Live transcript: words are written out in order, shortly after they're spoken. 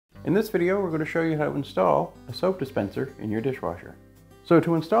In this video, we're going to show you how to install a soap dispenser in your dishwasher. So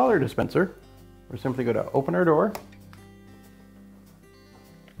to install our dispenser, we're simply going to open our door.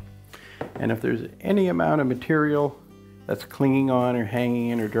 And if there's any amount of material that's clinging on or hanging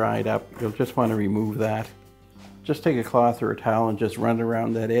in or dried up, you'll just want to remove that. Just take a cloth or a towel and just run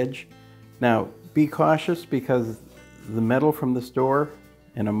around that edge. Now, be cautious because the metal from this door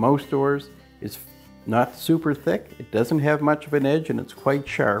and on most doors is not super thick. It doesn't have much of an edge and it's quite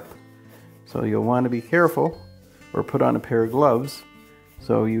sharp. So you'll want to be careful or put on a pair of gloves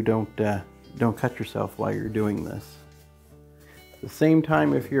so you don't cut yourself while you're doing this. At the same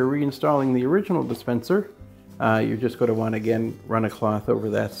time, if you're reinstalling the original dispenser, you're just going to want to again run a cloth over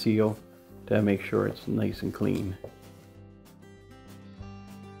that seal to make sure it's nice and clean.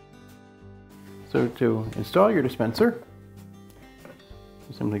 So to install your dispenser,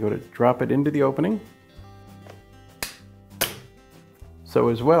 you simply go to drop it into the opening. So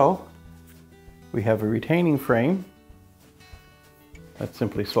as well, we have a retaining frame that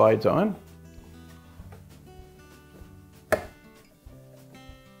simply slides on.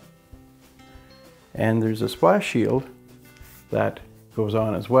 And there's a splash shield that goes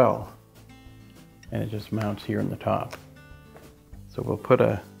on as well. And it just mounts here in the top. So we'll put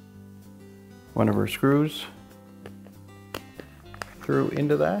one of our screws through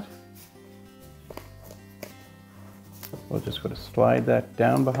into that. We'll just go to slide that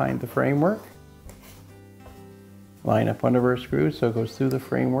down behind the framework. Line up one of our screws so it goes through the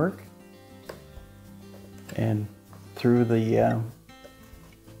framework and through the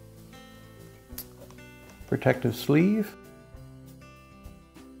protective sleeve.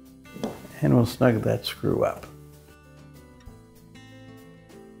 And we'll snug that screw up.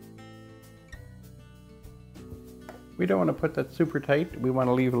 We don't want to put that super tight. We want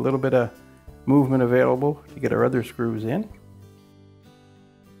to leave a little bit of movement available to get our other screws in.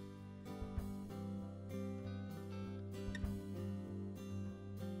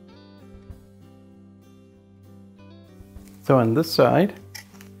 So on this side,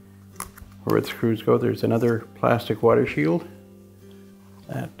 where the screws go, there's another plastic water shield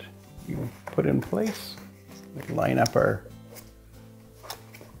that you put in place. We line up our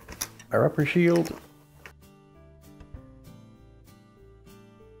upper shield.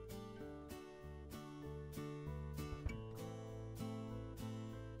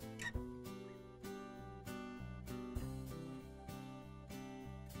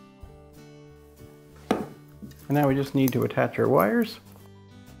 And now we just need to attach our wires.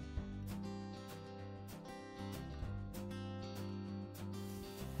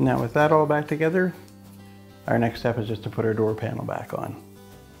 Now with that all back together, our next step is just to put our door panel back on.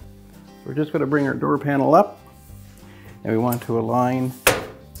 We're just going to bring our door panel up and we want to align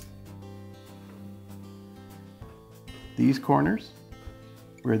these corners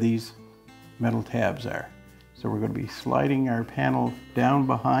where these metal tabs are. So we're going to be sliding our panel down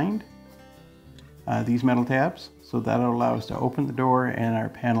behind these metal tabs, so that'll allow us to open the door and our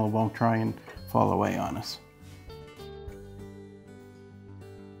panel won't try and fall away on us.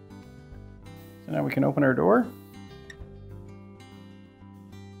 So now we can open our door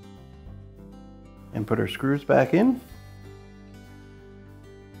and put our screws back in.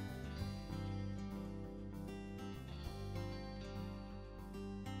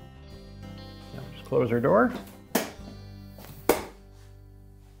 Now just close our door.